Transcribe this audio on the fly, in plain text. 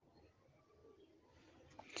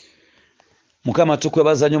Mukama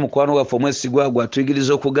tukwebaza nnyo mukwano waffe omwesigwa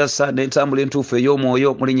gwatuyigiriza okugasa n'entambula entuufu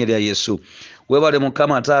ey'omwoyo mu linnya lya Yesu. Webale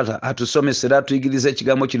Mukama Taata atusomesera atuyigiriza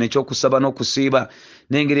ekigambo kino ekyokusaba n'okusiiba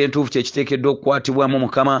n'engeri entuufu kyekiteekeddwa okukwatibwamu.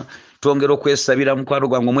 Mukama twongera okwesabira mukwano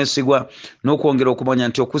gwange omwesigwa n'okwongera okumanya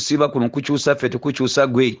nti okusiiba kuno kukyusa ffe tekukyusa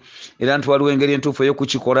gwe, era nti waliwo engeri entuufu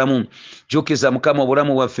ey'okukikolamu. Jjukiza Mukama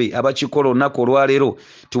obulamu bwaffe abakikola olunaku olwaleero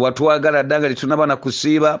tiwatwagala dda nga tetunaba na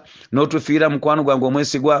kusiiba n'otufiira mukwano gwange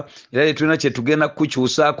omwesigwa, era tetulina kyetugenda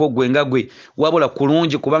kukyusaako gwe nga gwe, wabula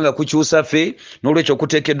kulungi kubanga kukyusa ffe, n'olwekyo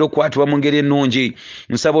kuteekeddwa okukwatibwa mu ngeri ennungi.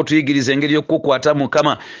 Nsaba otuyigirize engeri y'okukukwata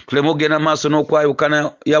Mukama, tuleme okugenda mu maaso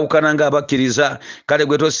n'okwayawukana ng'abakkiriza. Kale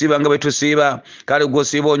gwe tosiiba nga bwe tusiiba, kale gwe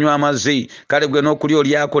osiiba onywa amazzi, kale gwe n'okulya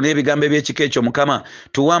olyako n'ebigambo eby'ekika ekyo. Mukama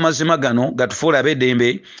tuwa amazima gano gatufuula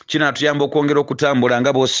ab'eddembe, kinaatuyamba okwongera okutambula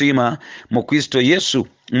nga bw'osiima mu Kristo Yesu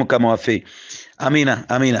Mukama waffe. Amina,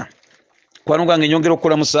 amina. Mukwano gwange nyongera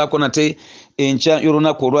okukulamusaako nate enkya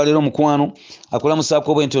y'olunaku olwaleero. Mukwano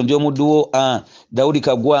akulamusaako bwe nti ndi omudduwo Daudi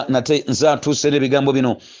Kagwa, nate nze atuuse n'ebigambo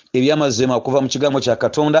bino eby'amazima okuva mu kigambo kya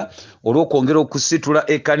Katonda olw'okwongera okusitula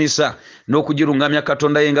ekkanisa n'okugirungamya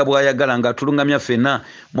Katonda ye nga bw'ayagala ng'atulungamya ffenna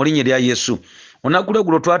mu linnya lya Yesu. Olunaku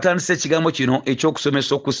lwegulo twatandise ekigambo kino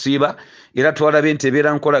ekyokusomesa okusiiba, era twalabe nti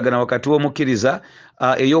ebeera nkolagana wakati w'omukkiriza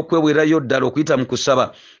ey'okwewerayo ddala okuyita mu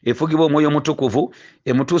kusaba, efugibwa Omwoyo Omutukuvu,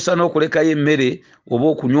 emutuusa n'okulekayo emmere oba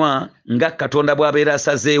okunywa nga Katonda bw'abeera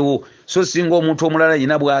asazeewo, so singa omuntu omulala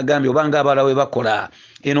yina bw'agambye oba ng'abalala bwe bakola.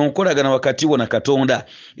 Eno nkolagana wakati wo na Katonda,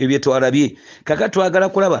 ebyo bye twalabye. Kaka twagala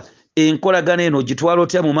kulaba enkolagana eno gitwala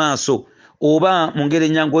otya mu maaso, oba mu ngeri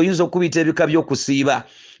ennyangu oyinza okubiyita ebika by'okusiiba.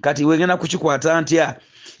 Kati wegenda kukikwata ntya?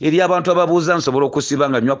 Eri abantu ababuuza nsobola okusiiba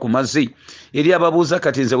nga nywa ku mazzi, eri ababuuza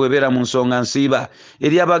kati nze webeera mu nsonga nsiiba,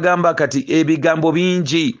 eri abagamba kati ebigambo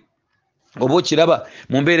bingi oba okiraba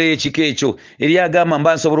mu mbeera y'ekika ekyo, eri agamba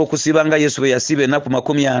mba nsobola okusiiba nga Yesu bwe yasiiba ennaku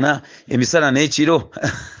 40 emisana n'ekiro.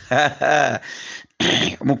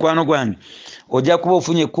 Mukwano gwange ojja kuba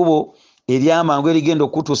ofunye ekkubo ery'amangu erigenda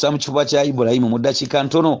okutuusa mu kifuba kya Ibulayimu mu ddakiika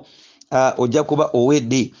ntono, ojja kuba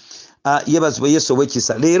owedde. Yebazibwe Yesu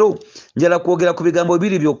ow'ekisa. Leero njala kwogera ku bigambo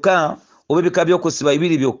 2 byokka oba ebika by'okusiba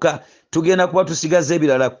 2 byokka, tugenda kuba tusigaza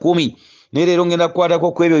ebirala 10, naye leero ngenda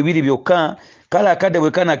kukwatako ku ebyo 2 byokka. Kale akadde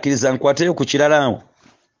bwe kanakkiriza nkwateyo ku kirala awo,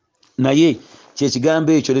 naye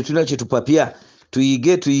kyekigambo ekyo tetulina kyetupapya.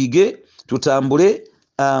 Tuyige tutambule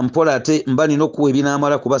mpola, ate mba nina okuwa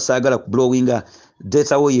ebinaamala kuba saagala ku blowinga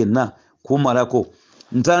detawo yenna kumalako.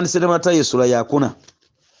 Ntandise ne Matayo essula ya 4.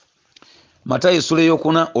 Matayo essula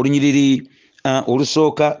ey'okuna olunyiriri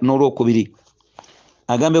olusooka n'olwokubiri.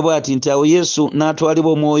 Agambe bw'ati nti awo Yesu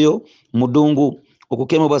n'atwalibwa Omwoyo mu ddungu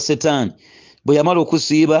okukemebwa Setaani. Bwe yamala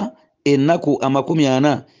okusiiba ennaku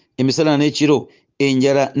 40 emisana n'ekiro,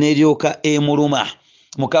 enjala n'eryoka emuluma.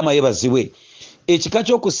 Mukama yebazibwe. Ekika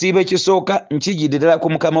ky'okusiiba ekisooka nkijjidde ddala ku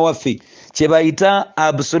Mukama waffe, kye bayita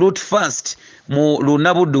absolute fast mu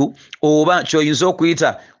lunabuddu, oba ky'oyinza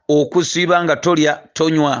okuyita okusiiba nga tolya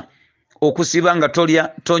tonywa. Okusiiba nga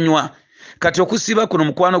tolya tonywa. Kati okusiiba kuno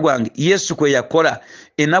mukwano gwange Yesu kwe yakola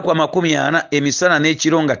ennaku 40 emisana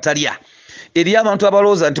n'ekiro nga talya. Eri abantu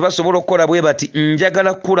abalowooza nti basobola okukola bwe bati,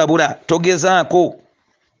 njagala kukulabula togezaako.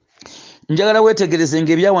 Njagala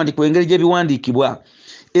weetegerezenga ebyawandiikibwa engeri gye biwandiikibwa.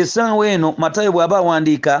 Essaawa eno Matayo bw'aba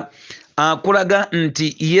awandiika akulaga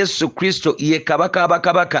nti Yesu Kristo ye kabaka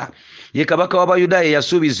abakabaka, ye kabaka w'Abayudaaya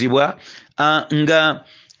yasuubizibwa nga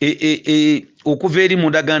okuva eri mu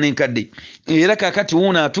ndagaano enkadde, era kaakati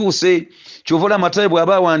wuuno atuuse. Kyova Matayo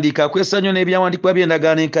bw'aba awandiika akwesa nnyo n'ebyawandiikibwa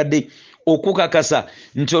by'endagaano enkadde okukakasa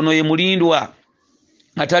nti ono ye mulindwa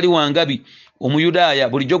atali wangabi, Omuyudaaya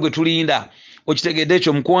bulijjo gwe tulinda. Okitegedde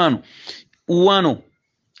ekyo mukwano? Wano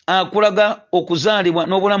akulaga okuzaalibwa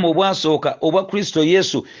n'obulamu obwasooka obwa Kristo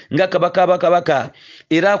Yesu nga kabaka abakabaka,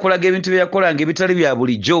 era akulaga ebintu bye yakolanga ebitali bya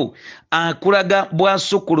bulijjo. Akulaga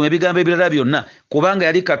bwasukkuluma ebigambo ebirala byonna, kubanga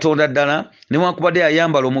yali Katonda ddala newankubadde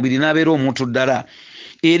yayambala omubiri n'abeera omuntu ddala.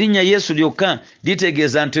 Erinnya Yesu lyokka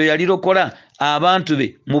litegeeza nti oyo yalirokola abantu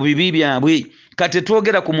be mu bibi byabwe. Kati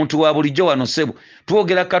twogera ku muntu wa bulijjo wano ssebo,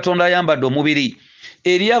 twogera Katonda ayambadde omubiri.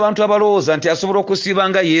 Eri abantu abalowooza nti asobola okusiiba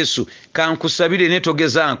nga Yesu, kankusabire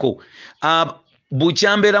netogezaako.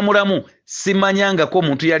 Bukyambeera mulamu simanyangako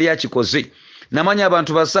omuntu yali akikoze. Namanya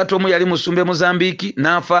abantu 3, omu yali musumbe Mozambique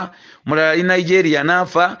n'afa, omulala yali Nigeria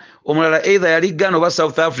n'afa, omulala either yali Ghana oba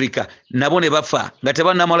South Africa, nabo ne bafa nga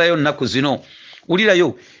tebannamalayo nnaku zino.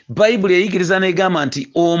 Ulirayo Bayibuli eyigiriza n'egamba nti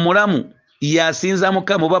omulamu yasinza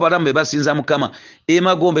Mukama oba abalamu be basinza Mukama,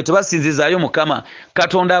 emagombe tebasinzizaayo Mukama.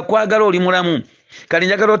 Katonda akwagala oli mulamu. Kali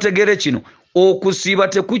njagala otegeere kino, okusiiba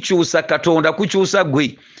tekukyusa Katonda, kukyusa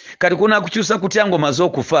gwe. Kati kunakukyusa kutya ng'omaze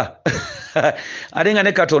okufa? ate nga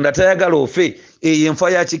ne Katonda tayagala ofe, eyo enfa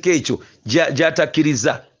ya kika ekyo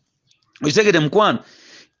gyatakkiriza. Okitegedde mukwano,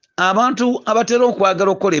 abantu abatera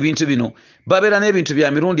okwagala okukola ebintu bino babeera n'ebintu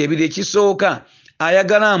bya mirundi ebiri. Ekisooka,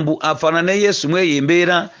 ayagala mbu afaanane Yesu mweyo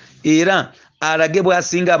embeera era alage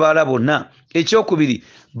bw'asinga abalala bonna. Ekyokubiri,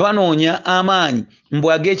 banoonya amaanyi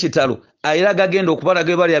mbu ag'ekitalo era gagenda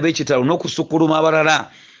okubalaga bali ab'ekitalo n'okusukkuluma abalala.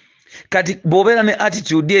 Kati bw'obeera ne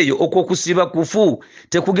attitude eyo, okusiiba kufu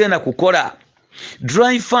tekugenda kukola.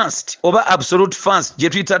 Dry fast oba absolute fast, gye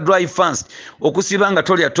tuyita dry fast, okusiiba nga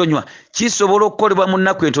tolya tonywa, kisobola okukolebwa mu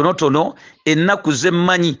nnaku entonotono. Ennaku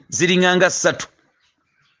z'emmanyi ziringanga 3.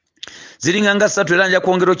 Era nja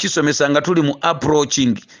kwongera okisomesa nga tuli mu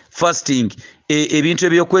approaching fasting, ebintu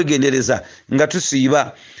ebyokwegendereza nga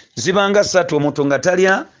tusiiba. Zibanga 3, omuntu nga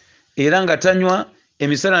talya era nga tanywa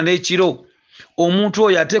emisana n'ekiro. Omuntu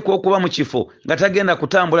oyo ateekwa okuba mu kifo nga tagenda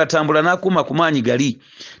kutambula n'akuuma ku maanyi gali,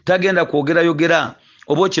 tagenda kwogerayogera.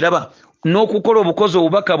 Oba okiraba n'okukola obukozi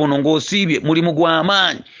obubaka buno ng'osiibye mulimu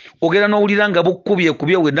gw'amaanyi, ogera n'owulira nga bukkubye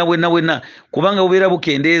wenna, kubanga bubeera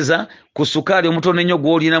bukendeeza ku sukaali omutono ennyo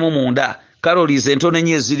gw'olinamu munda, calories entono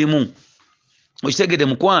ennyo ezirimu. Okitegedde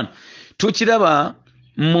mukwano, tukiraba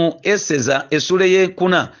mu Eseza essula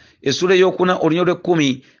ey'okuna olunyolo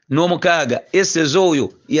lw'16. Eseza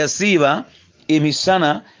oyo yasiiba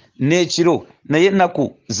emisana n'ekiro, naye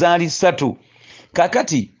ennaku zaali 3.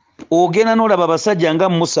 Kakati ogenda n'olaba abasajja nga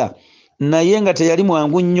Musa, naye nga teyali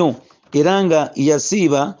mwangu nnyo era nga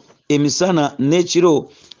yasiiba emisana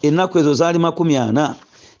n'ekiro, ennaku ezo zaali 40.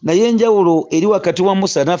 Naye enjawulo eri wakati wa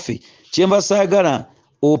Musa naffe, kyemba saagala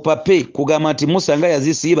opape kugamba nti Musa nga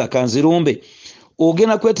yazisiiba kanzirumbe.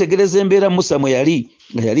 Ogenda kwetegereza embeera Musa mwe yali,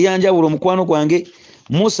 nga yali yanjawulo mukwano gwange.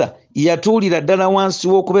 Musa yatuulira ddala wansi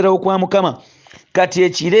w'okubeerawo kwa Mukama. Kati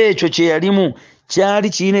ekiro ekyo kye yalimu kyali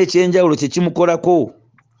kirina ekyenjawulo kye kimukolako.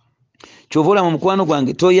 Kyova olaba mukwano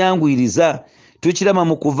gwange toyanguyiriza. Tukiraba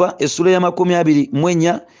mu Kuva essula ya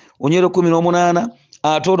 24 onyero 18,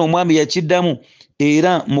 ate ono omwami yakiddamu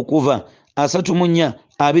era mu Kuva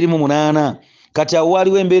 34:28. Kati awo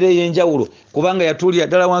waliwo embeera ey'enjawulo, kubanga yatuulira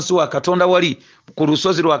ddala wansi wa Katonda, wali ku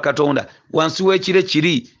lusozi lwa Katonda, wansi w'ekire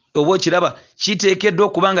kiri. Oba okiraba kiteekeddwa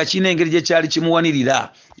okubanga kirina engeri gye kyali kimuwanirira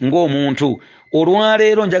ng'omuntu.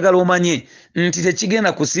 Olwaleero njagala omanye nti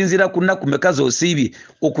tekigenda kusinziira ku nnaku mmeka z'osiibye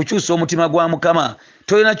okukyusa omutima gwa Mukama.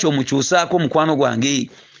 Tolina ky'omukyusaako mukwano gwange.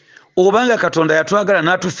 Obanga Katonda yatwagala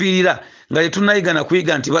n'atufiirira nga tetunnayigana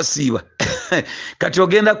kuyiga nti basiiba, kati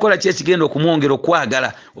ogenda kukola ki ekigenda okumwongera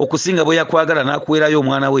okwagala okusinga bwe yakwagala n'akuweerayo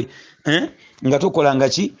omwana we? Nga tokolanga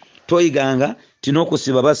ki? Toyiganga ti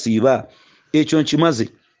n'okusiiba basiiba. Ekyo nkimaze.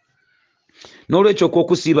 N'olwekyo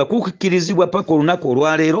okusiiba kukkirizibwa paka olunaku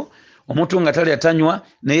olwaleero, omuntu nga talya tanywa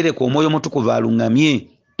naye leka omwoyo omutukuvu alungamye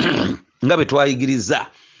nga bwe twayigiriza.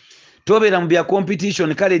 Tobeera mu bya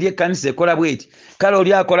competition, kale eri ekkanisa ekola bweti, kale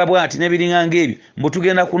oli akola bwati n'ebiringanga ebyo, mbu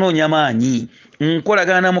tugenda kunoonya maanyi.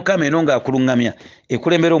 Nkolagana na Mukama eno ng'akulungamya,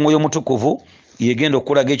 ekulembera omwoyo omutukuvu, yegenda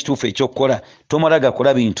okulaga ekituufu ekyokukola, tomala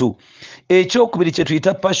gakola bintu. Ekyokubiri kye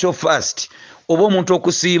tuyita partial fast, oba omuntu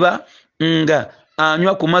okusiiba nga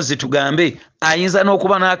anywa ku mazzi, tugambe ayinza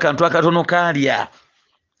n'okuba n'akantu akatono kaalya.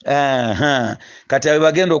 Kati abe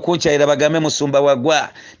bagenda okunkyayira bagambe musumba wagwa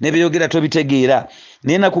nebiyogera tobitegeera.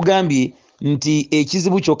 Naye nakugambye nti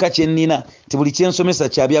ekizibu kyokka kye nnina ti buli kyensomesa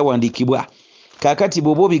kyabyawandiikibwa. Kaakati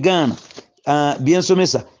bw'oba obigaana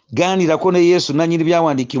byensomesa, gaanirako ne Yesu nannyini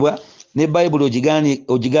byawandiikibwa ne Bayibuli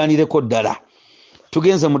ogigaanireko ddala.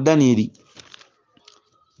 Tugenze mu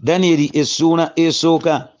Danyeri essula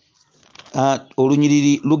esooka,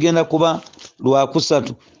 olunyiriri lugenda kuba lwa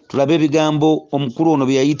 3. Tulabe ebigambo omukulu ono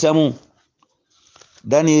bye yayitamu.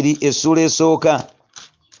 Danyeri essula esooka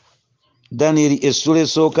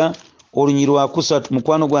olunyiriri lwa 3.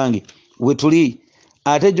 Mukwano gwange we tuli,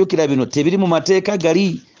 ate jjukira bino tebiri mu mateeka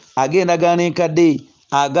gali agendagaana enkadde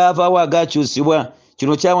agaavaawo agakyusibwa.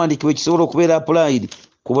 Kino kyawandiikibwa kisobola okubeera applied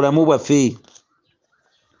ku bulamu bwaffe.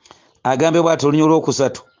 Agambe bw'ati olunyiriri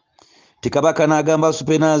lw'okusatu, ti kabaka n'agamba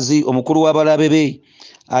Asupenaazi omukulu w'abalabe be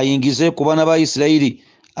ayingize ku baana ba Isirayiri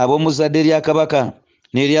ab'omu zadde lya kabaka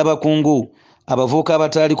n'ery'abakungu, abavubuka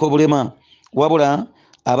abataaliko bulema, wabula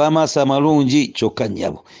ab'amaaso amalungi kyokka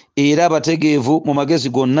nnyabo, era abategeevu mu magezi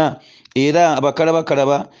gonna, era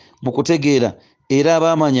abakalabakalaba mu kutegeera, era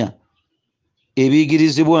abaamanya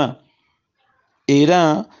ebiyigirizibwa,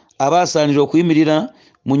 era abaasaanira okuyimirira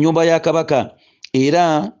mu nnyumba ya kabaka,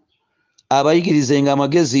 era abayigirizenga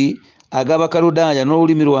amagezi ag'Abakaludaaya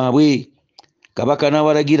n'olulimi lwabwe. Kabaka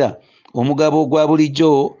n'abalagira omugabo ogwa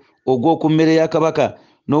bulijjo ogw'oku mmere ya kabaka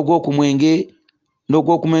n'ogw'oku mwenge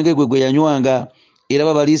gwe yanywanga, era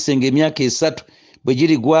babaliisenga emyaka 3 bwe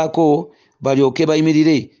girigwako balyoke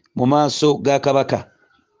bayimirire mu maaso ga kabaka.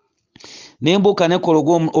 Nembuuka n'ekola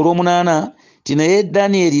olw'omunaana ti naye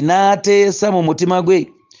Danyeri n'ateesa mu mutima gwe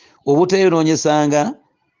obuteyonoonyesanga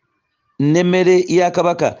n'emmere ya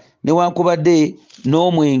kabaka newankubadde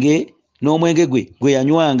n'omwenge gwe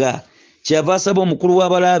yanywanga. Kyava asaba omukulu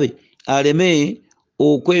w'abalaabe aleme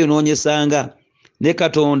okweyonoonyesanga, ne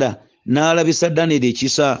Katonda n'alabisa Danyeri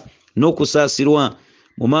ekisa n'okusaasirwa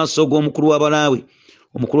mu maaso g'omukulu w'abalaabe.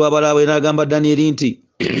 Omukulu w'abalaabe n'agamba Danyeri nti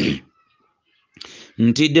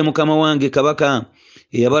ntidde mukama wange kabaka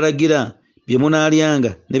eyabalagira bye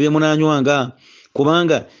munaalyanga ne bye munaanywanga,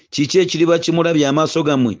 kubanga kiki ekiriba kimulabye amaaso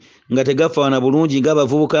gammwe nga tegafaana bulungi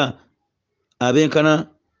ng'abavubuka abenkana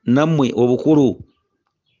nammwe obukulu.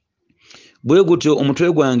 Bwe gutyo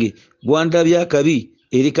omutwe gwange gwandabye akabi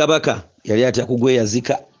eri kabaka. Yali atya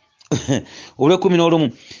kugweyazika.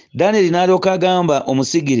 Olw'ekumi Danyeri n'alyoka agamba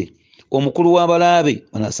omusigire omukulu w'abalaabe,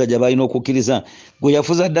 banasajja balina okukkiriza, gwe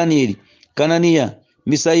yafuza Danyeri, Kananiya,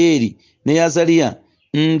 Misayeri ne Azaliya,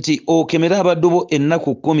 nti okemere abaddu bo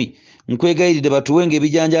ennaku 10, nkwegayiridde batuwenga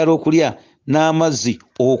ebijanjaalo okulya n'amazzi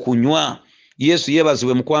okunywa. Yesu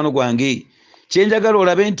yeebazibwe mukwano gwange. Kyenjagala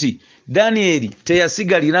olabe nti Danyeri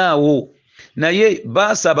teyasigaliraawo, naye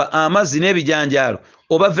baasaba amazzi n'ebijanjaalo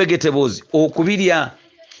oba vegetables okubirya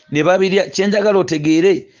ne babirya. Kyenjagala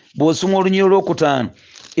otegeere, bw'osoma olunyiro lw'okutaano,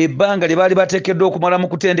 ebbanga lye baali bateekeddwa okumala mu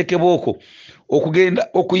kutendekebwa okwo okugenda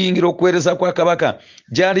okuyingira okuweereza kwa kabaka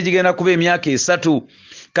gyali gigenda kuba emyaka 3.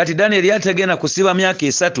 Kati Danyeri atagenda kusiba myaka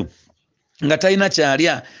 3 nga talina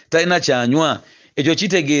kyalya talina kyanywa. Ekyo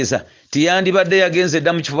kitegeeza tiyandibadde yagenze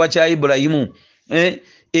dda mu kifuba kya Ibulayimu.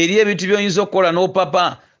 Eri ebintu by'oyinza okukola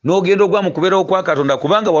n'opapa n'ogenda ogwa mu kubeerawo kwa Katonda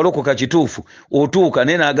kubanga walokoka kituufu, otuuka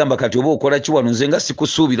naye n'agamba kati oba okola ki wano, nze nga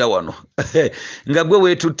sikusuubira wano nga gwe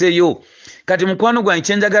weetutteyo. Kati mukwano gwange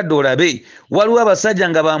kyenjagadde olabe, waliwo abasajja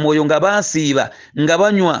nga ba mwoyo nga baasiiba nga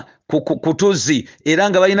banywa ku tuzzi era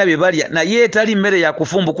nga balina bye balya, naye etali mmere ya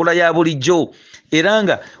kufumbukula ya bulijjo era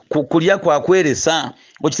nga kulya kwakweresa.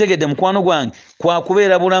 Okitegedde mukwano gwange,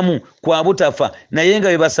 kwakubeera bulamu kwa butafa, naye nga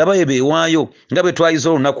bye basaba bye beewaayo nga bwe twayiza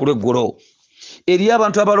olunaku lw'eggulo. Eri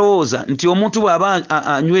abantu abalowooza nti omuntu bw'aba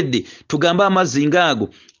anywedde tugambe amazzi ng'ago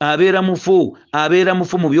abeera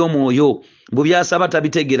mufu mu by'omwoyo, bwe byasaba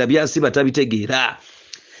tabitegeera, byasiba tabitegeera.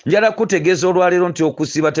 Njala kutegeeza olwaleero nti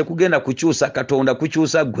okusiba tekugenda kukyusa Katonda,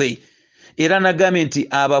 kukyusa gwe. Era nagambye nti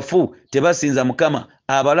abafu tebasinza Mukama,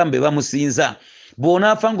 abalamu be bamusinza.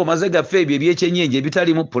 Bw'onaafa ng'omaze gaffe ebyo ebyekyenyenje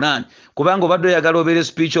ebitalimu pulaani, kubanga obadde oyagala obeere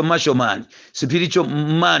spiritual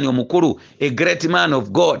man omukulu, a great man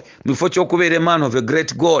of God, bifo ky'okubeera man of a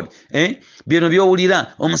great God. Bino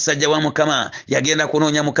by'owulira omusajja wa Mukama yagenda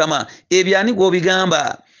kunoonya Mukama, ebyo ani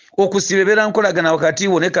gw'obigamba? Okusiba ebeera nkolagana wakati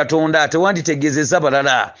wo ne Katonda, tewanditegeezezza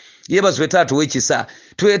balala. Yeebazibwe Taata ow'ekisa.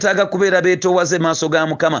 Twetaaga kubeera beetoowaze maaso ga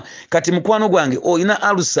Mukama. Kati mukwano gwange olina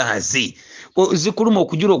alusaazi zikuluma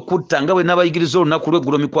okujula okutta nga bwe nabayigiriza olunaku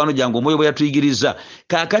lw'eggulo mikwano gyange omwoyo bwe yatuyigiriza.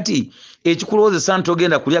 Kaakati ekikulowoozesa nti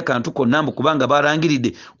ogenda kulya kantu konna mbu kubanga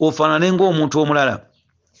balangiridde ofaanane ng'omuntu omulala,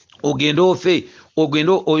 ogenda ofe,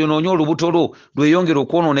 ogenda oyonoonye olubuto lwo lweyongera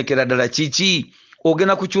okwonoonekera ddala. Kiki?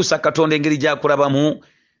 Ogenda kukyusa Katonda engeri gy'akulabamu?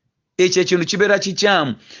 Ekyo ekintu kibeera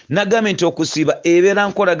kikyamu. Nagambye nti okusiba ebeera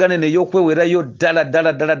nkolagane n'ey'okwewerayo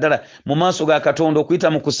ddala mu maaso ga Katonda, okuyita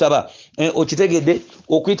mu kusaba. Okitegedde?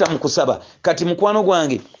 Okuyita mu kusaba. Kati mukwano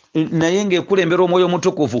gwange naye ng'ekulembera omwoyo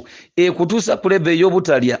omutukuvu ekutuusa ku lebe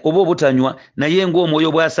ey'obutalya oba obutanywa, naye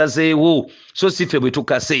ng'omwoyo bw'asazeewo, so si ffe bwe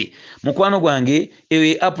tukase. Mukwano gwange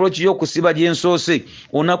approach y'okusiba gyensoose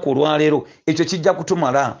olunaku olwaleero, ekyo kijja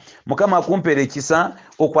kutumala. Mukama akumpeera ekisa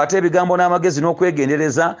okwata ebigambo n'amagezi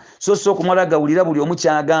n'okwegendereza, so si okumala gawulira buli omu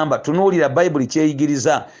kyagamba. Tunuulira Bayibuli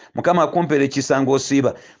kyeyigiriza. Mukama akumpeera ekisa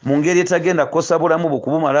ng'osiiba mu ngeri etagenda kukosa bulamu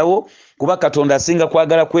bukubumalawo, kuba Katonda asinga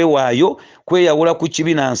kwagala kwewaayo, kweyawula ku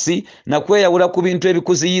kibi nansi na kweyawula ku bintu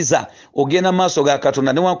ebikuziyiza. Ogenda maaso ga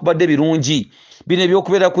Katonda newankubadde birungi bino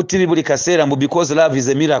ebyokubeera ku TV buli kaseera mbu because love is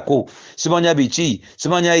a miracle. Simanya biki,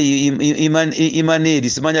 simanya imaneri,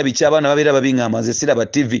 simanya biki abaana babeera babiŋŋamba, nze siraba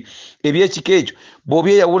TV. Ebyekika ekyo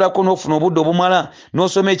bw'obyeyawulako n'ofuna obudde obumala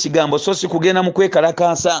n'osoma ekigambo, so si kugenda mu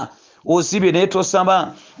kwekalakaasa. Osibye naye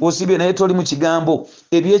tosaba, osibye naye toli mu kigambo.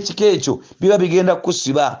 Ebyekika ekyo biba bigenda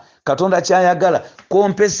kusiba. Katonda kyayagala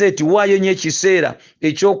compensate, waayo nnyo ekiseera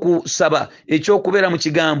ekyokusaba, ekyokubeera mu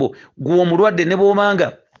kigambo. Gwe omulwadde ne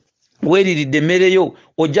bw'omanga weeriridde emmere yo,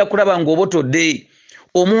 ojja kulaba ng'obotodde.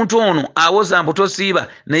 omuntu ono awoza mbu tosiiba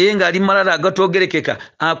naye ng'ali malala agatogerekeka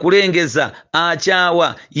akulengeza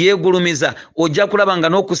akyawa yeegulumiza ojja kulaba nga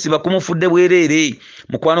n'okusiba kumufudde bwereere.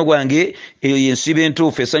 mukwano gwange eyo yensiba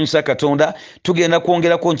entuufu esanyusa Katonda. tugenda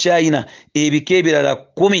kwongerako nkyayina ebika ebirala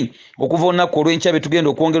 10 okuva olunaku olw'enkya tugenda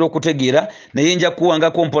okwongera okutegeera naye nja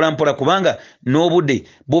kuwangako mpola mpola kubanga n'obudde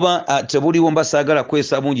buba tebuliwo mba saagala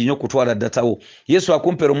kwesa bungi nnyo kutwala ddatawo. Yesu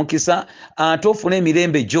akumpera omukisa ate ofune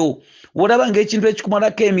emirembe gyo. Olaba ng'ekintu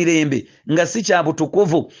ekikumalako emirembe nga si kya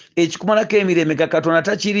butukuvu, ekikumalako emirembe nga Katonda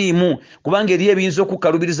takiriimu, kubanga eri ebiyinza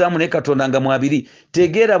okukalubirizaamu ne Katonda nga mwabiri.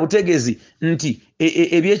 Tegeera butegezi nti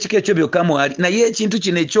ebyekika ekyo byokka mwali, naye ekintu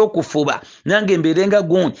kino ekyokufuba nange mbeerenga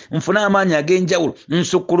gundi nfune amaanyi ag'enjawulo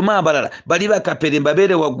nsukkuluma abalala bali bakapere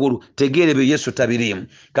mbabeere waggulu. Tegeera ebyo Yesu tabiriimu.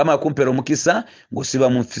 Kama akumpera omukisa ng'osiba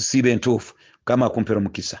mu nsiba entuufu. Kama akumpera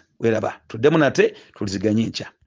omukisa. Weraba tuddemu nate tuliziganye enkya.